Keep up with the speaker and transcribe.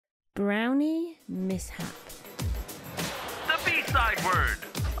brownie mishap. The B-side word.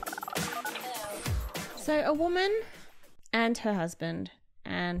 So a woman and her husband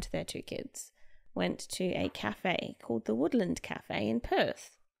and their 2 kids went to a cafe called the Woodland Cafe in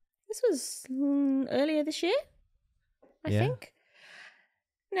Perth. This was earlier this year, I think.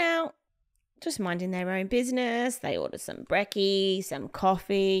 Now, just minding their own business, they ordered some brekkie, some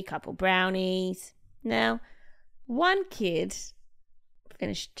coffee, couple brownies. Now, one kid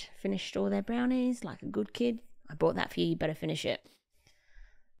finished all their brownies like a good kid. I bought that for you, you better finish it.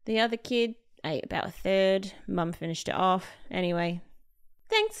 The other kid ate about a third. Mum finished it off. Anyway,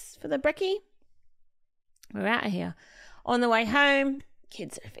 thanks for the brekkie. We're out of here. On the way home,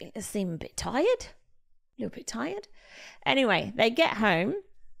 kids seem a bit tired. A little bit tired. Anyway, they get home.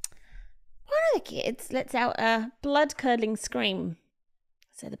 One of the kids lets out a blood-curdling scream.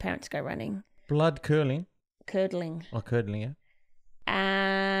 So the parents go running. Blood curling? Curdling. Oh, curdling, yeah.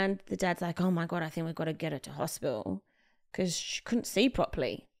 And the dad's like, oh my God, I think we've got to get her to hospital because she couldn't see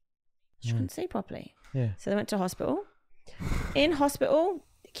properly. Couldn't see properly. Yeah. So they went to hospital. In hospital,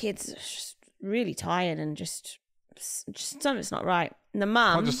 the kid's just really tired and just something's not right. And the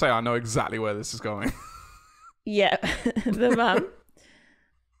mum... I'll just say I know exactly where this is going. Yeah. The mum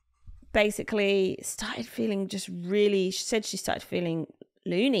basically started feeling just really... She said she started feeling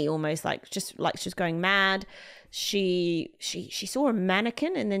loony, almost like she was going mad. She saw a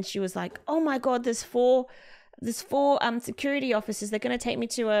mannequin and then she was like, oh my God, there's four security officers. They're going to take me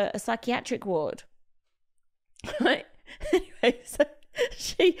to a psychiatric ward. Right? Anyway, so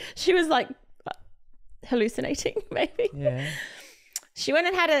she was like hallucinating, maybe. Yeah. She went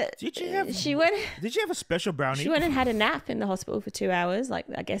and had a... Did you have a special brownie? She went and had a nap in the hospital for 2 hours. Like,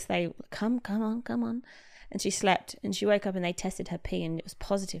 I guess they, come on. And she slept and she woke up and they tested her pee and it was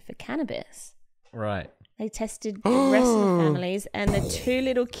positive for cannabis. Right. They tested the rest of the families and the 2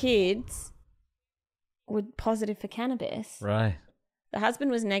 little kids were positive for cannabis. Right. The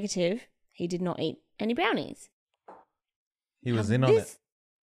husband was negative. He did not eat any brownies. He was in on it.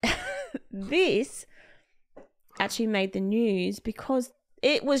 This actually made the news because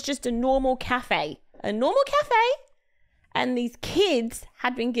it was just a normal cafe. And these kids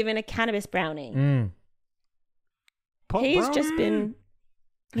had been given a cannabis brownie. He was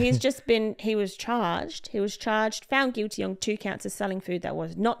charged, found guilty on 2 counts of selling food that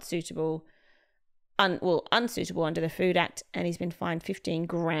was not suitable, unsuitable under the Food Act, and he's been fined 15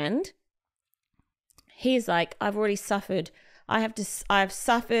 grand. He's like, I've already suffered. I've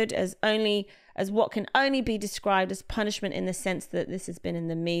suffered as what can only be described as punishment in the sense that this has been in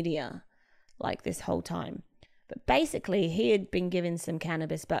the media like this whole time. But basically, he had been given some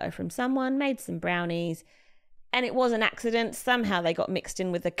cannabis butter from someone, made some brownies, and it was an accident. Somehow they got mixed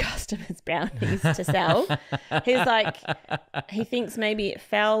in with the customers' brownies to sell. He's like, he thinks maybe it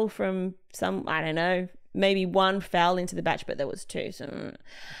fell from I don't know, maybe one fell into the batch, but there was 2. So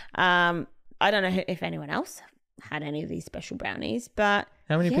I don't know if anyone else had any of these special brownies, but...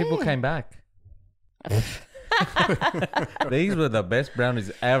 How many people came back? These were the best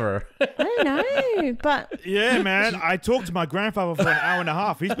brownies ever. I don't know, but... Yeah, man. I talked to my grandfather for an hour and a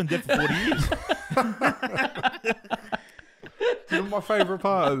half. He's been dead for 40 years. You know, my favourite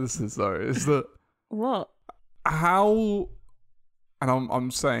part of this is that... What? How... And I'm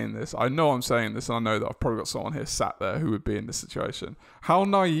saying this. I know I'm saying this, and I know that I've probably got someone here sat there who would be in this situation. How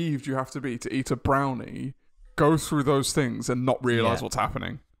naive do you have to be to eat a brownie, go through those things, and not realise what's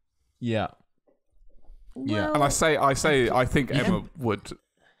happening? Yeah. Well, And I think Emma would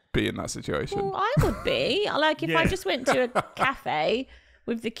be in that situation. Well, I would be. Like, if I just went to a cafe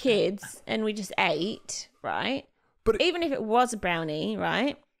with the kids and we just ate, right? But even if it was a brownie,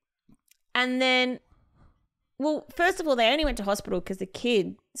 right? And then... Well, first of all, they only went to hospital because the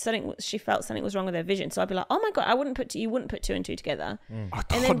kid, she felt something was wrong with her vision. So I'd be like, oh my God, you wouldn't put 2 and 2 together. I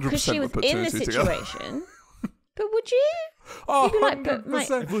And then because she was in the situation, but would you? Oh, You'd be like, but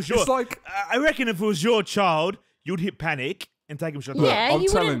 100%. If it was your, It's like... I reckon if it was your child, you'd hit panic and take him shot. Yeah, I'm you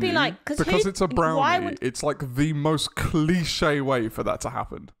telling wouldn't be you, like... because it's a brownie, would... it's like the most cliche way for that to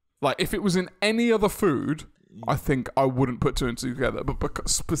happen. Like, if it was in any other food, I think I wouldn't put 2 and 2 together. But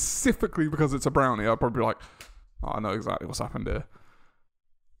specifically because it's a brownie, I'd probably be like... Oh, I know exactly what's happened here.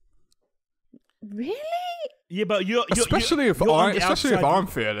 Really? Yeah, but especially if I'm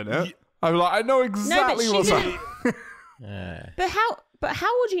feeling it, I'm like, I know exactly what's happening. But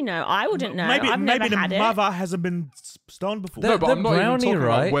how would you know? I wouldn't know. Maybe I've never the had mother hasn't been stoned before. No, but The I'm not even brownie, talking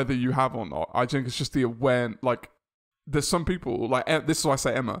right? about whether you have or not. I think it's just the awareness. Like, there's some people, like, this is why I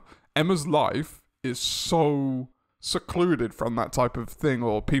say Emma. Emma's life is so secluded from that type of thing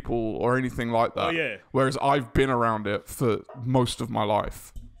or people or anything like that. Oh, yeah. Whereas I've been around it for most of my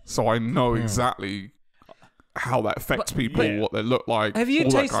life. so I know exactly how that affects people, what they look like. Have you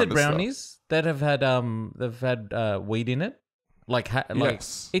all that tasted kind of brownies that have had weed in it?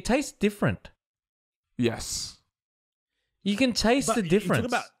 Yes. It tastes different. Yes. You can taste But the difference. You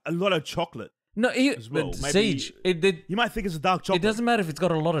talk about a lot of chocolate. No, as well. Siege. Maybe you might think it's a dark chocolate. It doesn't matter if it's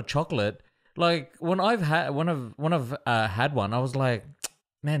got a lot of chocolate. Like when I've had had one, I was like,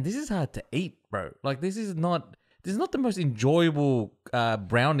 man, this is hard to eat, bro. Like this is not the most enjoyable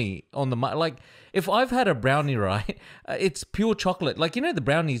brownie on the like. If I've had a brownie, right, it's pure chocolate. Like the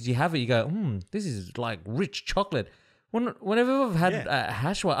brownies, you have it, you go, this is like rich chocolate. Whenever I've had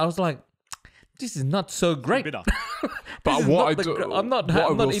hash one, I was like, this is not so great. Bitter. But I'm not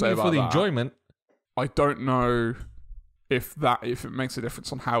eating it for the enjoyment. I don't know if it makes a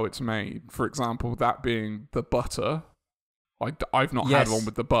difference on how it's made. For example, that being the butter. I've not had one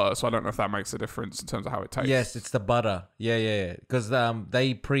with the butter, so I don't know if that makes a difference in terms of how it tastes. Yes, it's the butter. Yeah. Because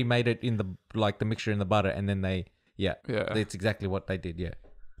they pre-made it in the mixture in the butter, and then that's exactly what they did. Yeah.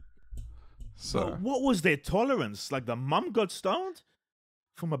 So But what was their tolerance? Like the mum got stoned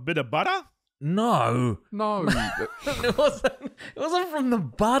from a bit of butter? No, it wasn't from the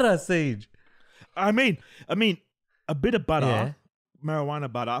butter, Siege. I mean, a bit of butter,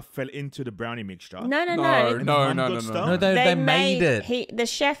 marijuana butter, fell into the brownie mixture. No. No, they made it.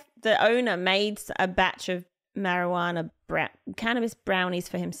 The owner made a batch of cannabis brownies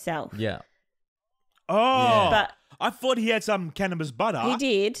for himself. Yeah. Oh, But I thought he had some cannabis butter. he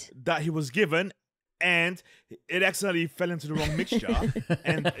did. That he was given, and it accidentally fell into the wrong mixture,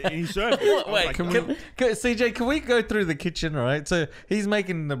 and he served it. I was Wait, like, CJ, can we go through the kitchen, right? So he's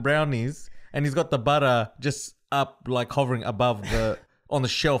making the brownies, and he's got the butter just up, like hovering above on the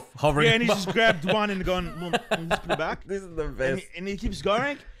shelf, hovering. yeah, and he above. just grabbed one and gone, and just put it back. This is the best. And he keeps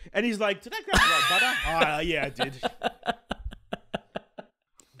going, and he's like, "Did I grab the right butter?" Oh, yeah, I did.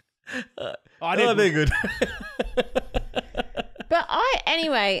 Oh, they're good. But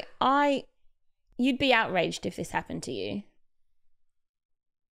you'd be outraged if this happened to you.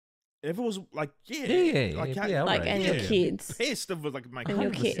 If it was like, Yeah, like, yeah, Like, right. and your kids. pissed of like my And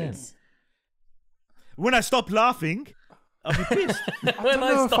your 100%. kids. When I stop laughing, I'll be pissed. I don't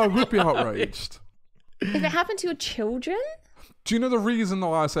know if I would be outraged. If it happened to your children? Do you know the reason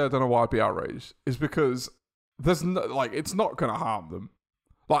why I say I don't know why I'd be outraged is because there's no, like it's not going to harm them.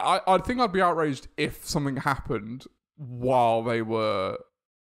 Like I think I'd be outraged if something happened while they were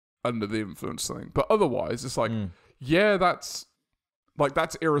under the influence thing, but otherwise it's like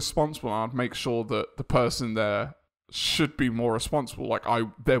that's irresponsible, and I'd make sure that the person there should be more responsible. Like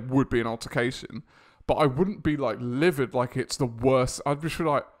there would be an altercation, but I wouldn't be like livid like it's the worst. I'd just be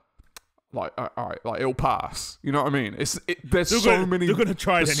like all right, like it'll pass. You know what I mean? There's so many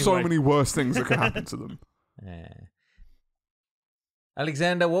worse things that could happen to them. Yeah.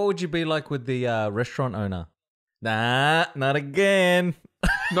 Alexander, what would you be like with the restaurant owner? Nah, not again.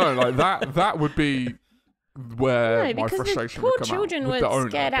 No, like that would be where No, my because the frustration poor would come children out with were the owner.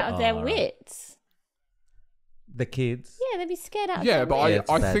 scared out of their Oh, right. wits. The kids. Yeah, they'd be scared out of Yeah, their but wits. Yeah, it's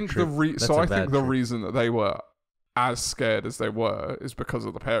I bad think trip. That's a I think bad the trip. reason that they were as scared as they were is because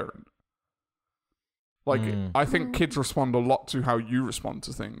of the parent. Like, I think kids respond a lot to how you respond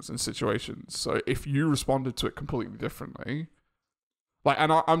to things and situations. So if you responded to it completely differently, like,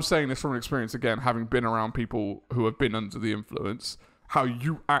 and I'm saying this from experience again, having been around people who have been under the influence, how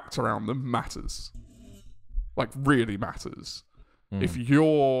you act around them matters. Like, really matters. If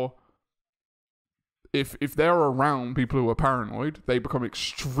they're around people who are paranoid, they become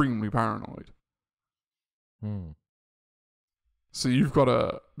extremely paranoid. So you've got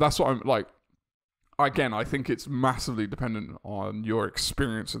to. That's what I'm like. Again, I think it's massively dependent on your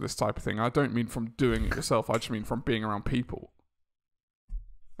experience of this type of thing. I don't mean from doing it yourself. I just mean from being around people.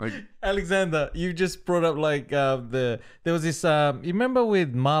 Like, Alexander, you just brought up like there was this you remember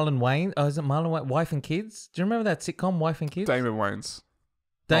with Marlon Wayne? Oh, is it Marlon Wayne, Wife and Kids? Do you remember that sitcom Wife and Kids? Damien Wayans.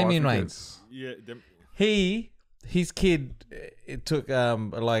 Damien Oh, I think Wayans. Yeah, His kid it took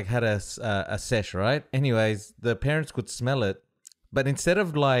like had a sesh, right? Anyways, the parents could smell it, but instead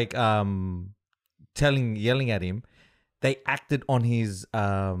of like yelling at him, they acted on his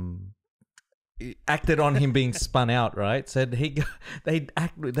him being spun out, right? So they go,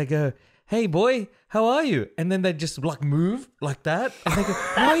 "Hey boy, how are you?" And then they just like move like that, and they go,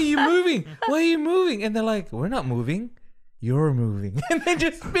 "Why are you moving? Why are you moving?" And they're like, "We're not moving, you're moving," and they're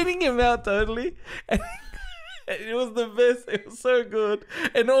just spinning him out totally. And it was the best. It was so good.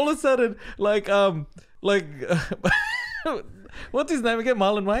 And all of a sudden, what's his name again?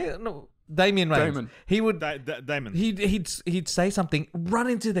 Marlon Wayne? No, Damien Wayans. Damon. He would Damon. he'd say something, run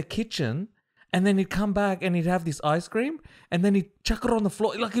into the kitchen, and then he'd come back and he'd have this ice cream, and then he'd chuck it on the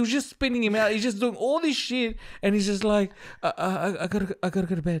floor. Like, he was just spinning him out. He's just doing all this shit, and he's just like, I gotta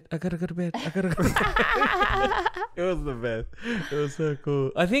go to bed. I gotta go to bed. I gotta go to bed. It was the best. It was so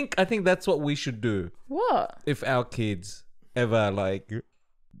cool. I think that's what we should do What? if our kids ever like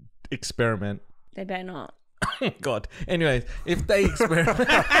experiment. They better not. God. Anyways, if they experiment,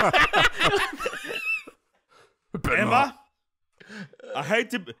 Emma, I hate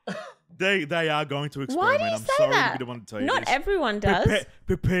to. They are going to experiment. Why do you I'm say sorry that? to be the one to tell you Not this. everyone does.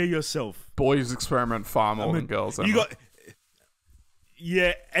 Prepare yourself. Boys experiment far more than girls. You Emma. got,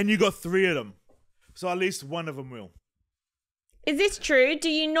 yeah, and you got 3 of them, so at least one of them will. Is this true? Do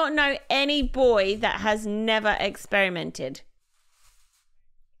you not know any boy that has never experimented?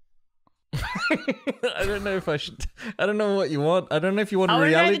 I don't know if I should. I don't know what you want. I don't know if you want I a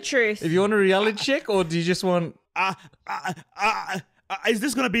wanna know reality. the truth. If you want a reality check, or do you just want? Is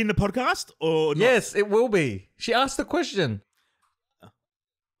this going to be in the podcast or not? Yes, it will be. She asked the question.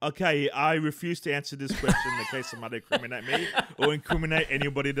 Okay, I refuse to answer this question in case somebody incriminate me or incriminate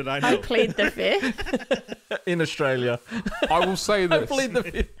anybody that I know. I plead the fifth. In Australia, I will say I this. plead the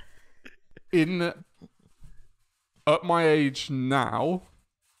fifth. At my age now,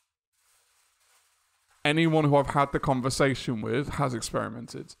 anyone who I've had the conversation with has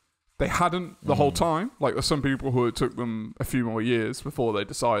experimented. They hadn't the whole time. Like, there's some people who it took them a few more years before they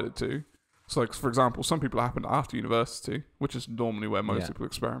decided to. So, like, for example, some people happened after university, which is normally where most people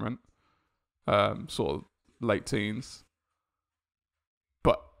experiment. Sort of late teens.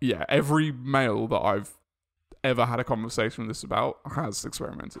 But yeah, every male that I've ever had a conversation with this about has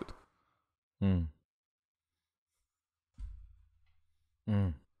experimented. Mm.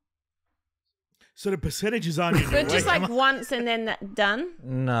 Mm. So the percentages aren't in your But just way, like Emma. once and then done?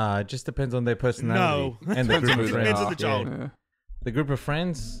 Nah, it just depends on their personality No. and the Depends group on of who friends. they Depends on are. the child. Yeah. The group of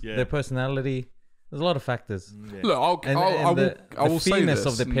friends, Yeah. their personality. There's a lot of factors. Yeah. Look, I will say feenness this.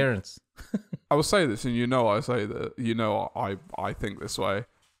 of the and parents. I will say this, and I say that, I think this way.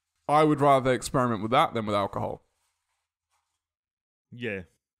 I would rather experiment with that than with alcohol Yeah.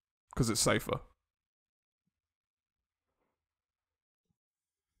 because it's safer.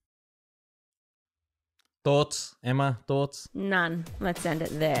 Thoughts, Emma? Thoughts? None. Let's end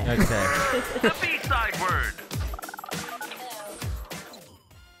it there. Okay. The B-side word.